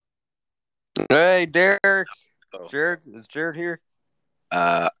Hey, Derek. Oh. Is Jared here?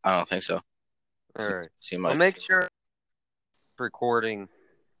 I don't think so. All right. Seem Well, like make sure recording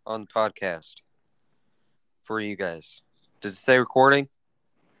on the podcast for you guys. Does it say recording?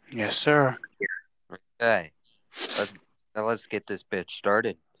 Yes, sir. Okay. Let's get this bitch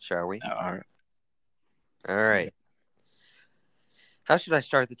started, shall we? all right. All right. How should I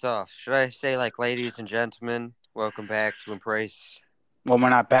start this off? Should I say ladies and gentlemen, welcome back to Embrace? Well,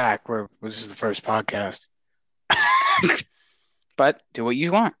 we're not back. This is the first podcast. But do what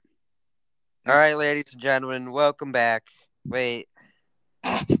you want. All right, ladies and gentlemen, welcome back. Wait.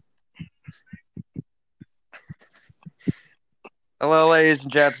 Hello, ladies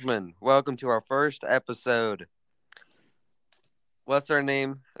and gentlemen. Welcome to our first episode. What's our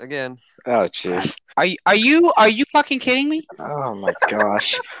name again? Oh, jeez. Are you fucking kidding me? Oh my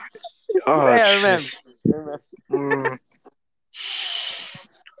gosh. Oh, Yeah, jeez.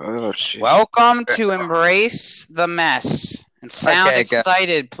 Oh, jeez. Welcome to Embrace the Mess. And sound Okay,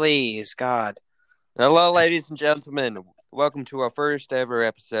 excited, please. God. Hello, ladies and gentlemen. Welcome to our first ever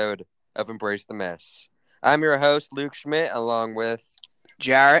episode of Embrace the Mess. I'm your host, Luke Schmidt, along with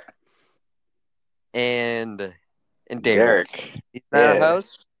Jarrett. and Derek. He's not a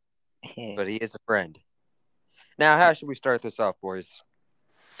host, but he is a friend. Now, how should we start this off, boys?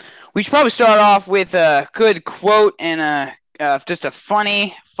 We should probably start off with a good quote and just a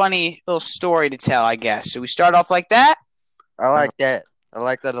funny little story to tell, I guess. So we start off like that? I like that. I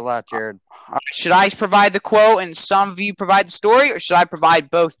like that a lot, Jared. Should I provide the quote and some of you provide the story, or should I provide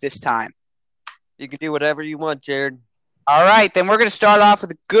both this time? You can do whatever you want, Jared. All right, then we're going to start off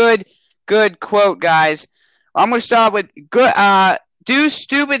with a good quote, guys. I'm going to start with good. Do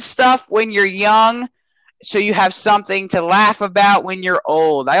stupid stuff when you're young, so you have something to laugh about when you're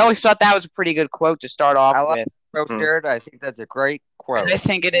old. I always thought that was a pretty good quote to start off with. Quote, Jared. I think that's a great quote. I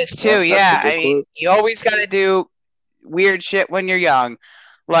think it is too. Yeah, I mean, you always got to do weird shit when you're young.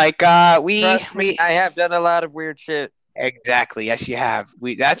 Like I have done a lot of weird shit. Exactly. Yes, you have.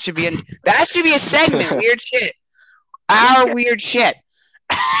 That should be a segment. Weird shit. Our weird shit.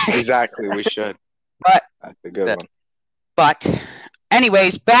 Exactly. We should. But that's a good one. But,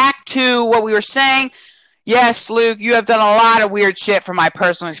 anyways, back to what we were saying. Yes, Luke, you have done a lot of weird shit from my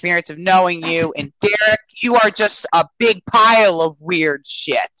personal experience of knowing you, and Derek, you are just a big pile of weird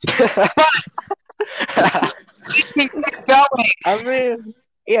shit. But you can keep going. I mean,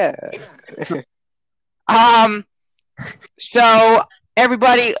 yeah. So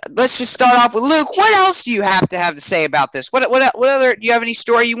everybody, let's just start off with Luke. What else do you have to say about this? What other? Do you have any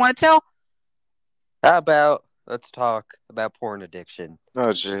story you want to tell? How about let's talk about porn addiction? Oh,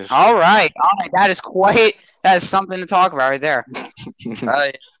 jeez. All right. That is something to talk about right there.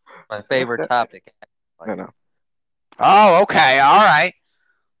 My favorite topic. I know. Oh, okay. All right.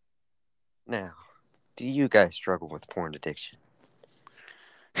 Now, do you guys struggle with porn addiction?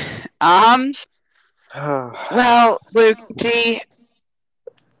 Well, Luke,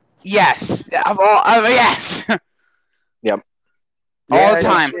 yes. Yes. Yep. All the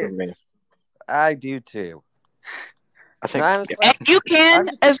time. I do too. I think, and you can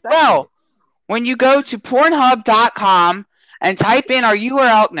as well. When you go to Pornhub.com and type in our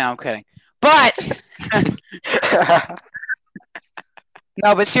URL. No, I'm kidding. But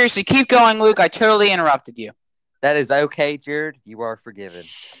no, but seriously, keep going, Luke. I totally interrupted you. That is okay, Jared. You are forgiven.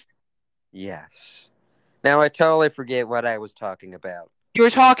 Yes. Now I totally forget what I was talking about. You were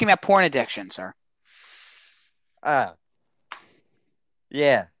talking about porn addiction, sir.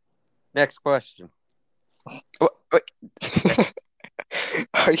 Yeah. Next question.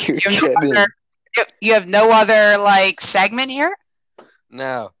 Are you kidding? You have no other segment here?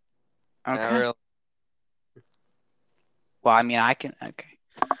 No. Okay. Not really. Well, I mean, I can. Okay.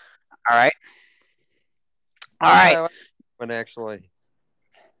 All right. All right. But actually.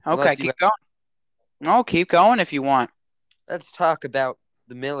 Okay, keep going. No, keep going if you want. Let's talk about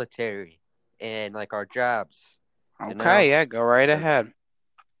the military and our jobs. Okay, yeah, go right ahead.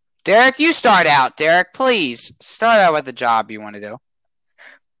 Derek, you start out. Derek, please start out with the job you want to do.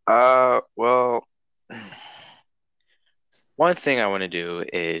 Well, one thing I want to do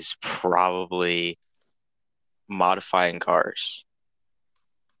is probably modifying cars.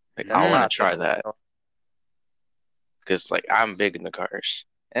 I want to try that because I'm big into cars.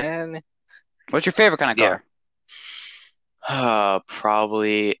 And what's your favorite kind of car?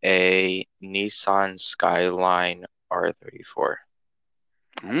 Probably a Nissan Skyline R34.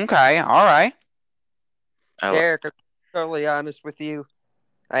 Okay, all right. Derek, I'm totally honest with you.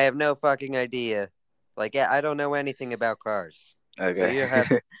 I have no fucking idea. I don't know anything about cars. Okay. So you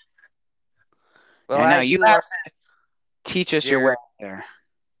have. Well, you have to teach us your way there.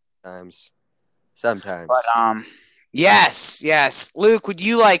 Times. sometimes. But yes. Luke, would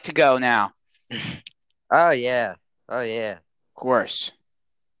you like to go now? Oh yeah. Of course.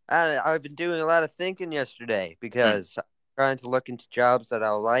 I've been doing a lot of thinking yesterday because I'm trying to look into jobs that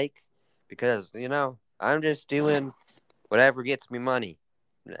I'll like because I'm just doing whatever gets me money.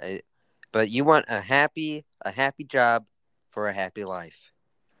 But you want a happy job for a happy life.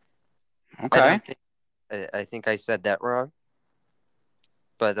 Okay. I think I said that wrong,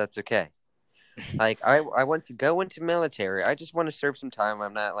 but that's okay. Like I want to go into military. I just want to serve some time.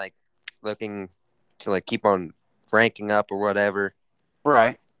 I'm not like looking to like keep on ranking up or whatever.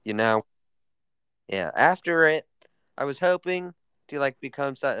 Right. Yeah. After it, I was hoping to like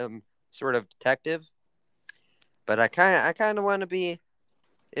become some sort of detective, but I kind of want to be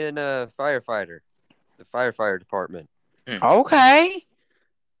in a the firefighter department. Okay.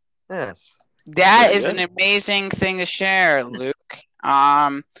 Yes. That is an amazing thing to share, Luke.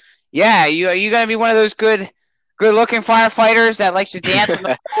 Yeah, you gonna be one of those good looking firefighters that likes to dance in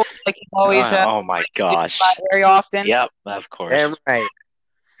the pool like you always oh my gosh. very often. Yep, of course. Damn right.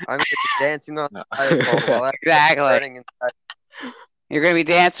 I'm gonna be dancing on the fire pole while I'm Exactly. burning inside. You're gonna be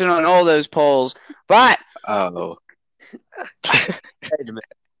dancing on all those poles. But Oh. Wait a minute.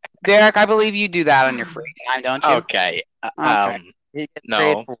 Derek, I believe you do that on your free time, don't you? Okay. You get No.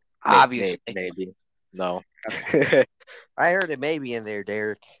 paid for Obviously. Maybe. No. I heard a maybe in there,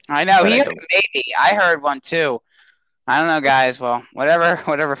 Derek. I know. But He I heard maybe. I heard one too. I don't know, guys. Well,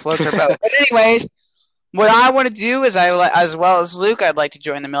 whatever floats our boat. But anyways, what I want to do is as well as Luke, I'd like to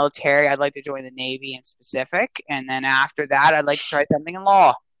join the military. I'd like to join the Navy in specific, and then after that, I'd like to try something in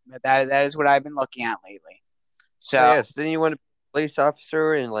law. But that is what I've been looking at lately. So Yes, didn't you want to be a police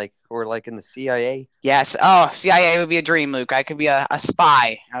officer in or in the CIA? yes. Oh, CIA would be a dream, Luke. I could be a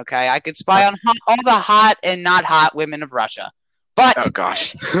spy. Okay, I could spy on all the hot and not hot women of Russia. But oh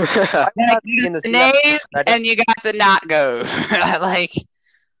gosh. then you got the nays and you got the not go. like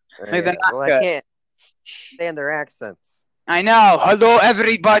the not well, good. I can't stand their accents. I know. Hello,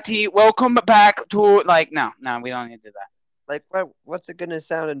 everybody. Welcome back to no, we don't need to do that. Like what's it gonna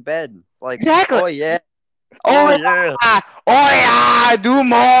sound in bed? Like Exactly. Oh yeah. Oh yeah. Oh yeah. Do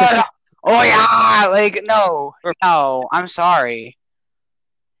more. Oh yeah. Like no. I'm sorry.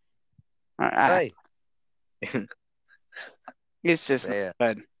 Hey. It's just Yeah.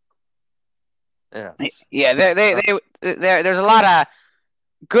 good. Yeah. Yeah. There's a lot of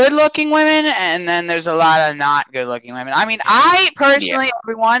good-looking women, and then there's a lot of not good-looking women. I mean, I personally,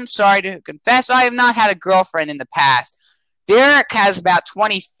 everyone, sorry to confess, I have not had a girlfriend in the past. Derek has about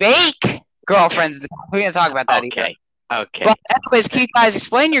 20 fake girlfriends. We're going to talk about that Okay. either. Okay. But anyways, Keith, guys,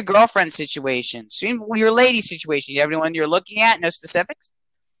 explain your girlfriend situation. Your lady situation. You have anyone you're looking at? No specifics?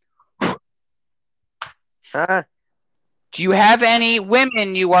 Huh? Do you have any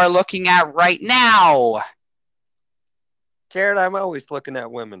women you are looking at right now? Jared, I'm always looking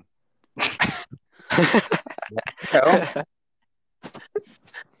at women.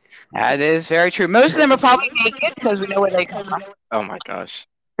 That is very true. Most of them are probably naked because we know where they come from. Oh my gosh.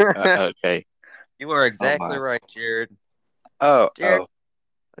 Okay. You are exactly right, Jared. Jared,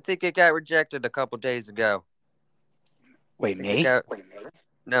 I think it got rejected a couple days ago. Wait, me?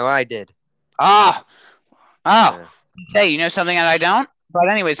 No, I did. Oh. Yeah. Hey, you know something that I don't? But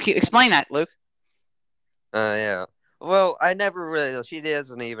anyways, explain that, Luke. Yeah. Well, I never really. She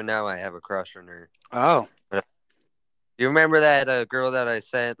doesn't even know I have a crush on her. Oh. You remember that girl that I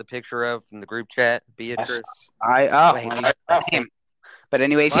sent the picture of from the group chat, Beatrice? Yes. But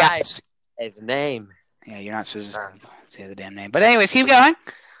anyways, yes. His name. Yeah, you're not supposed to say the damn name. But anyways, keep going.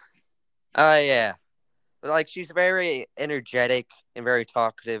 Oh, yeah. Like, she's very energetic and very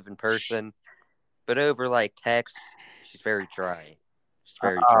talkative in person. But over, text, she's very dry. She's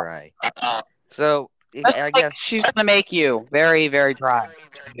very dry. So, I guess she's going to make you very, very dry.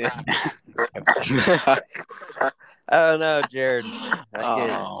 Oh, no, Jared.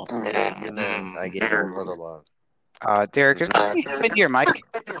 I get a little love. Derek, is that your mic?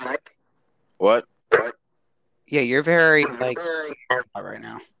 What? Yeah, you're very, right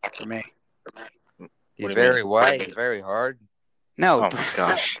now for me. He's very white. He's very hard. No. Oh, my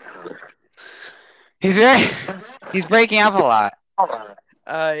gosh. He's breaking up a lot.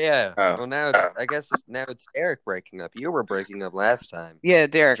 Yeah. Oh. Well, now it's Eric breaking up. You were breaking up last time. Yeah,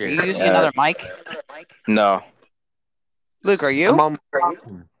 Derek, are you using another mic? No. Luke, are you? I'm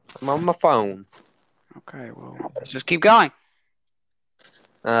on my phone. Okay, well, let's just keep going.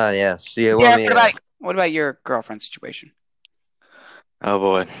 Yes. What about your girlfriend situation? Oh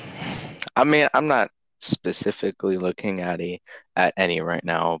boy. I mean, I'm not specifically looking at any right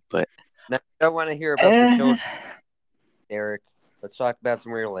now, but now, I don't want to hear about the children, Eric. Let's talk about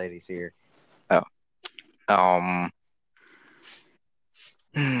some real ladies here. Oh.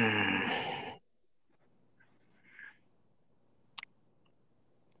 Hmm.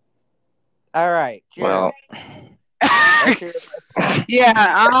 All right. Well.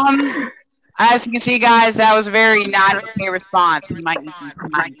 Yeah. As you can see, guys, that was a very not okay response. He might need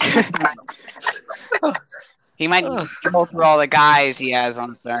to go through all the guys he has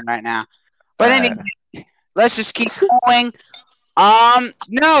on the phone right now. But anyway, let's just keep going.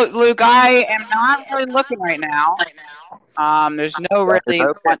 No, Luke, I am not really looking right now. There's no really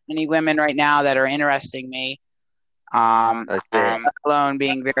any women right now that are interesting me. Let alone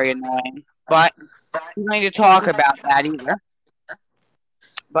being very annoying. But we don't need to talk about that either.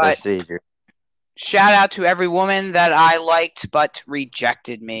 But shout out to every woman that I liked but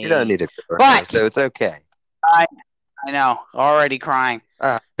rejected me. You don't need to cry, so it's okay. I know, already crying.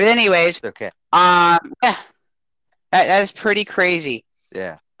 But anyways, it's okay. Yeah, that is pretty crazy.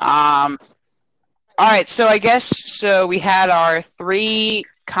 Yeah. All right, so I guess we had our 3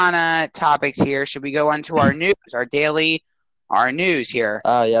 kind of topics here. Should we go on to our news, our news here?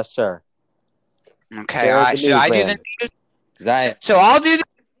 Yes, sir. Okay, should I do the news? So I'll do the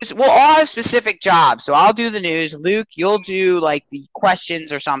news. We'll all have specific jobs. So I'll do the news. Luke, you'll do like the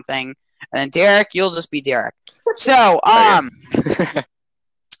questions or something. And then Derek, you'll just be Derek. So, all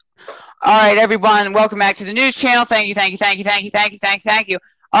right, everyone, welcome back to the news channel. Thank you.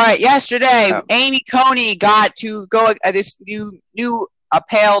 All right, yesterday, Amy Coney got to go this new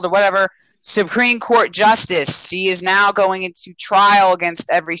upheld or whatever Supreme Court justice. She is now going into trial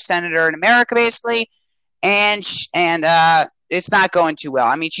against every senator in America, basically, and it's not going too well.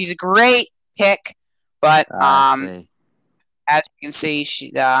 I mean, she's a great pick, but as you can see,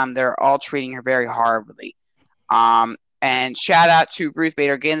 they're all treating her very horribly. And shout out to Ruth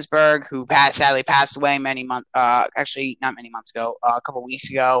Bader Ginsburg, who sadly passed away actually not many months ago, a couple weeks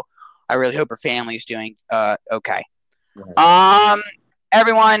ago. I really hope her family is doing okay. Right.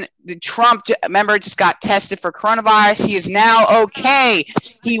 Everyone, the Trump member just got tested for coronavirus. He is now okay.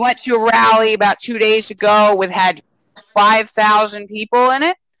 He went to a rally about 2 days ago had 5,000 people in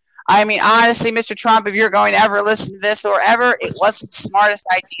it. I mean, honestly, Mr. Trump, if you're going to ever listen to this or ever, it wasn't the smartest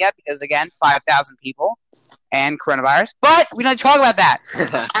idea because, again, 5,000 people and coronavirus. But we don't talk about that.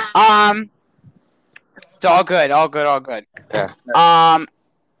 It's all good. Yeah.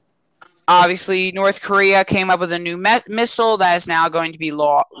 Obviously, North Korea came up with a new missile that is now going to be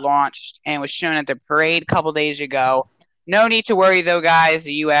launched and was shown at the parade a couple days ago. No need to worry, though, guys.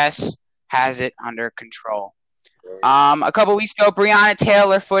 The U.S. has it under control. A couple weeks ago, Breonna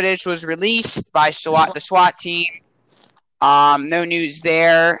Taylor footage was released by the SWAT team. No news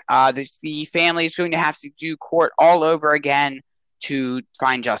there. The family is going to have to do court all over again to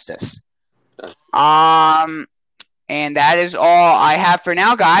find justice. And that is all I have for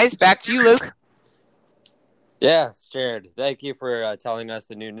now, guys. Back to you, Luke. Yes, Jared. Thank you for telling us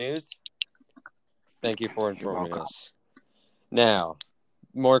the new news. Thank you for informing us. Now,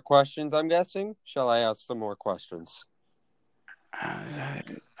 more questions, I'm guessing? Shall I ask some more questions?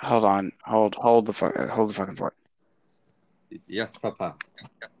 Hold on. Hold the fucking fort. Yes, Papa.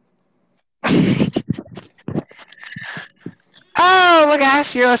 Oh, look at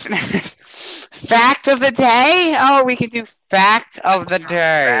us, your listeners. Fact of the day? Oh, we can do fact of the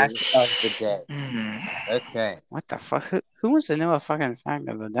day. Fact of the day. Okay. What the fuck? Who wants to know a fucking fact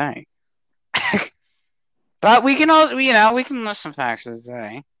of the day? But we can also, we can list some facts of the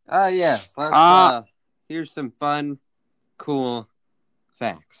day. Yes. Here's some fun, cool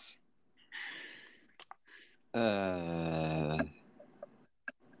facts. I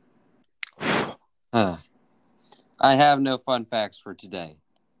have no fun facts for today.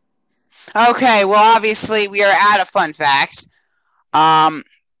 Okay, well, obviously we are out of fun facts.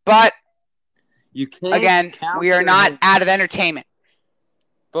 But again, we are not out of entertainment.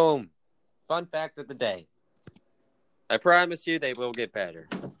 Boom. Fun fact of the day. I promise you they will get better.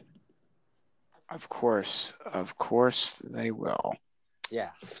 Of course they will.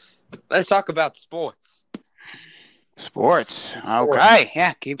 Yes. Let's talk about sports. Sports. Okay,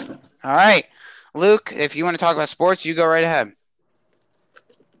 yeah. All right. Luke, if you want to talk about sports, you go right ahead.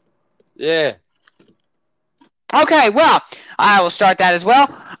 Yeah. Okay, well, I will start that as well.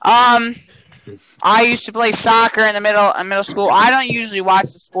 I used to play soccer in middle school. I don't usually watch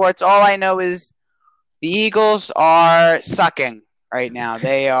the sports. All I know is the Eagles are sucking right now.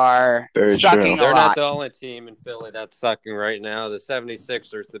 They are sucking a lot. They're not the only team in Philly that's sucking right now. The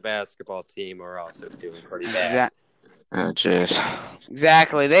 76ers, the basketball team, are also doing pretty bad. Oh, jeez.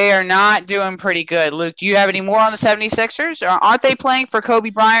 Exactly. They are not doing pretty good. Luke, do you have any more on the 76ers? Aren't they playing for Kobe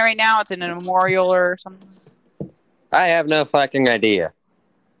Bryant right now? It's in a memorial or something? I have no fucking idea.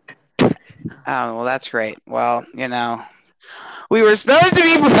 Oh, well, that's great. Well, we were supposed to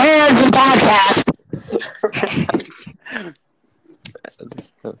be prepared for the podcast.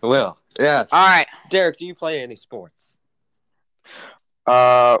 Well, yes. All right. Derek, do you play any sports?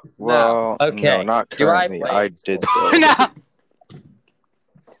 Well, No. Okay. no, not currently. Do I did. No.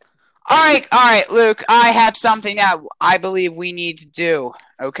 All right, Luke. I have something that I believe we need to do.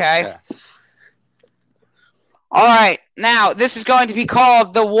 Okay. Yes. All right. Now, this is going to be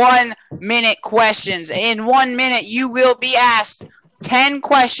called the 1 minute questions. In 1 minute, you will be asked 10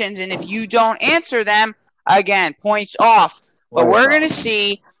 questions, and if you don't answer them, again, points off. But we're going to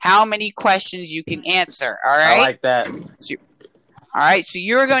see how many questions you can answer. All right. I like that. All right. So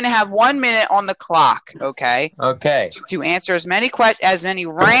you're going to have 1 minute on the clock. Okay. Okay. To answer as many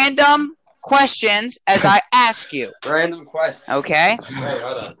random questions as I ask you. Random question. Okay. Wait,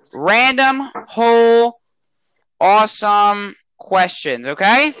 hold on. Random, whole, awesome questions.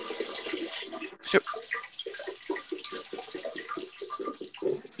 Okay. So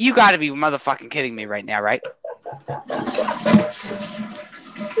you got to be motherfucking kidding me right now, right?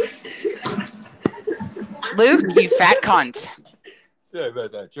 Luke, you fat cunt. Sorry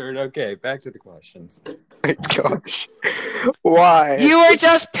about that, Jared. Okay, back to the questions. My gosh. Why? You were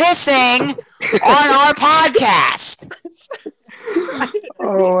just pissing on our podcast.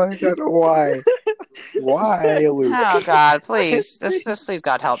 Oh my god, why? Why, Luke? Oh God, please, just please,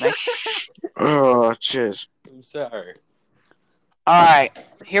 God help me. Oh, jeez. I'm sorry. All right,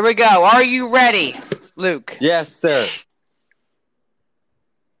 here we go. Are you ready, Luke? Yes, sir.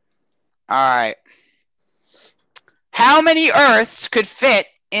 All right. How many Earths could fit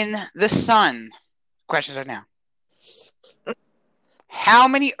in the sun? Questions are now. How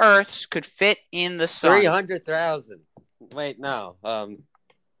many Earths could fit in the sun? 300,000. Wait, no.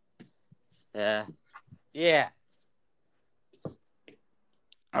 Yeah.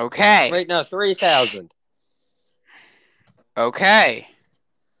 Okay. Wait, no, 3,000. Okay.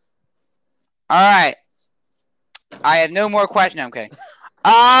 All right. I have no more questions. No, I'm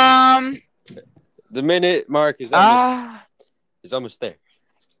kidding. The minute mark is almost there.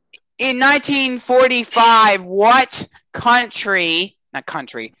 In 1945, what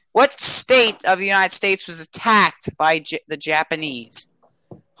state of the United States was attacked by the Japanese?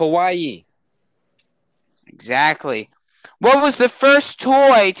 Hawaii. Exactly. What was the first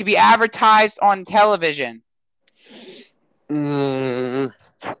toy to be advertised on television? A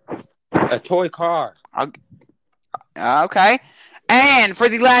toy car. Okay. And for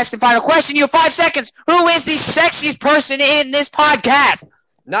the last and final question, you have 5 seconds. Who is the sexiest person in this podcast?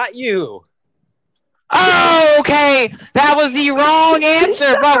 Not you. Oh, okay. That was the wrong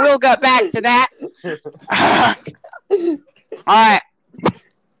answer, but we'll get back to that. All right.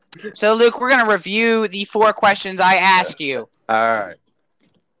 So, Luke, we're going to review the 4 questions I asked you. All right.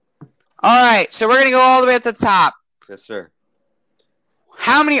 All right. So, we're going to go all the way at the top. Yes, sir.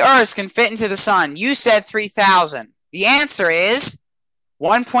 How many Earths can fit into the sun? You said 3,000. The answer is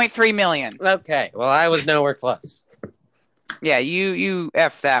 1.3 million. Okay. Well, I was nowhere close. Yeah, you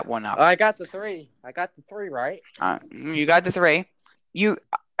F that one up. I got the 3. I got the 3 right. You got the 3.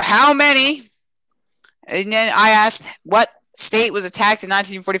 How many? And then I asked what state was attacked in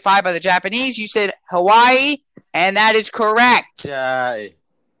 1945 by the Japanese. You said Hawaii, and that is correct. Yeah.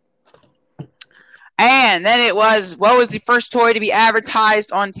 And then it was, what was the first toy to be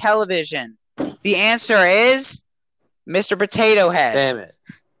advertised on television? The answer is Mr. Potato Head. Damn it.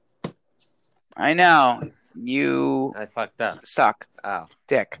 I know. You I fucked up. suck. Oh.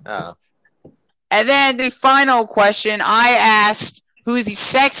 Dick. Oh. And then the final question, I asked who is the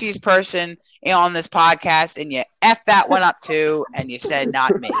sexiest person on this podcast, and you F that one up too, and you said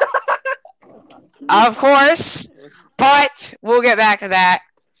not me. Of course, but we'll get back to that.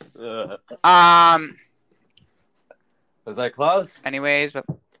 Was I close? Anyways, but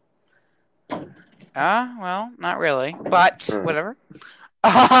well, not really, but whatever.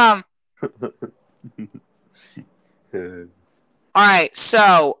 All right,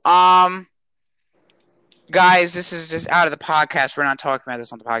 so guys, this is just out of the podcast. We're not talking about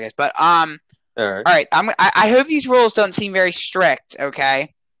this on the podcast, but all right. I hope these rules don't seem very strict.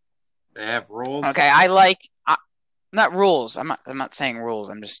 Okay. They have rules. Okay, I like not rules. I'm not saying rules.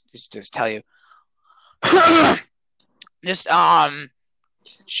 I'm just tell you. Just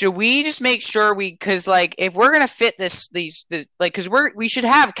should we just make sure because like if we're gonna fit these like because we should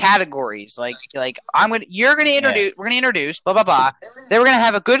have categories like you're gonna introduce we're gonna introduce blah blah blah, then we're gonna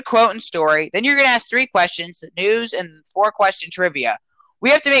have a good quote and story, then you're gonna ask 3 questions, the news, and 4 question trivia.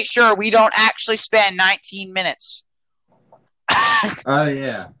 We have to make sure we don't actually spend 19 minutes. Oh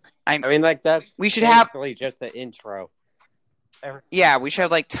yeah. I mean, like that. We should have just the intro. Yeah, we should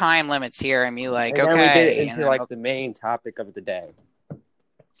have like time limits here and be like, and okay. then we get into like the main topic of the day.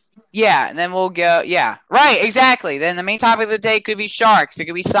 Yeah, and then we'll go. Yeah, right, exactly. Then the main topic of the day could be sharks. It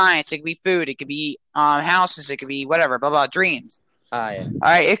could be science. It could be food. It could be houses. It could be whatever. Blah blah. Dreams. Yeah. All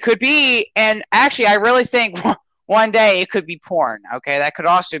right. It could be, and actually, I really think one day it could be porn. Okay, that could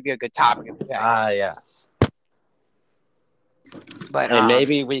also be a good topic of the day. Yeah. But and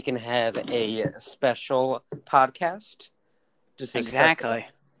maybe we can have a special podcast. Just exactly.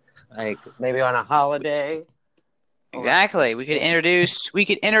 Like maybe on a holiday. Exactly. We could introduce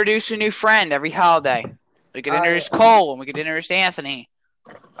a new friend every holiday. We could introduce Cole and we could introduce Anthony.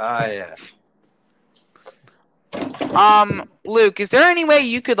 Yeah. Luke, is there any way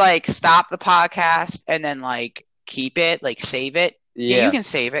you could like stop the podcast and then like keep it, like save it? Yeah, you can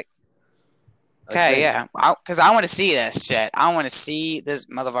save it. Okay, yeah. Because I want to see this shit. I want to see this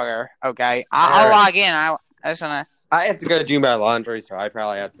motherfucker. Okay. I'll log in. I just want to. I have to go do my laundry, so I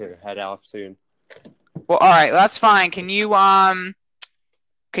probably have to head off soon. Well, all right. That's fine. Can you after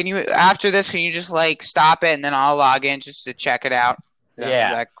this, can you just like stop it and then I'll log in just to check it out? Is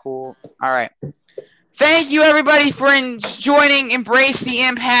that cool? All right. Thank you, everybody, for joining Embrace the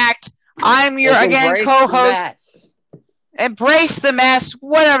Impact. I'm your, co-host. Embrace the Mess,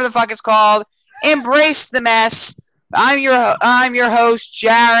 whatever the fuck it's called. Embrace the Mess. I'm your host,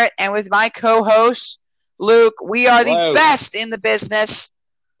 Jarrett, and with my co-host, Luke, we are the best in the business.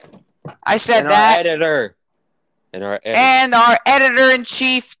 I said that. And our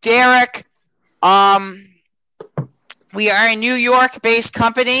editor-in-chief, Derek. We are a New York-based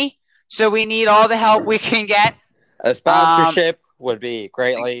company, so we need all the help we can get. A sponsorship would be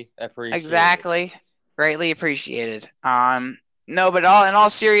greatly appreciated. Exactly. Greatly appreciated. No, but in all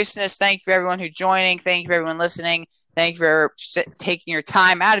seriousness, thank you for everyone who's joining. Thank you for everyone listening. Thank you for taking your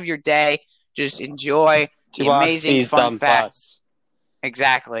time out of your day. Just enjoy the amazing fun facts.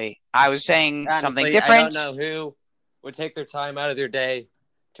 Exactly. I was saying something different. I don't know who would take their time out of their day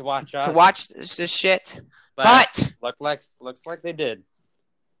to watch us. To watch this shit. But looks like they did.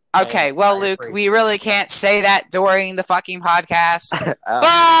 Okay, well, Luke, we really can't say that during the fucking podcast.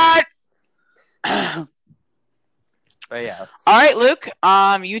 But yeah. All right, Luke.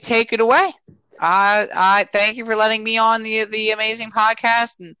 You take it away. I thank you for letting me on the amazing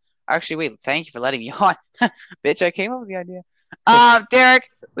podcast. And actually, wait, thank you for letting me on. Bitch, I came up with the idea. Derek,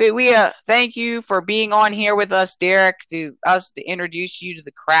 we thank you for being on here with us, Derek, to introduce you to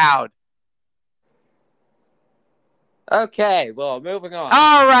the crowd. Okay, well, moving on.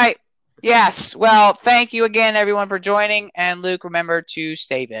 All right. Yes. Well, thank you again, everyone, for joining. And Luke, remember to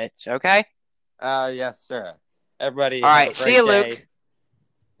save it. Okay. Yes, sir. Everybody. All right. See you, Luke.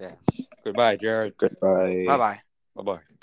 Yes. Goodbye, Jared. Goodbye. Bye-bye. Bye-bye.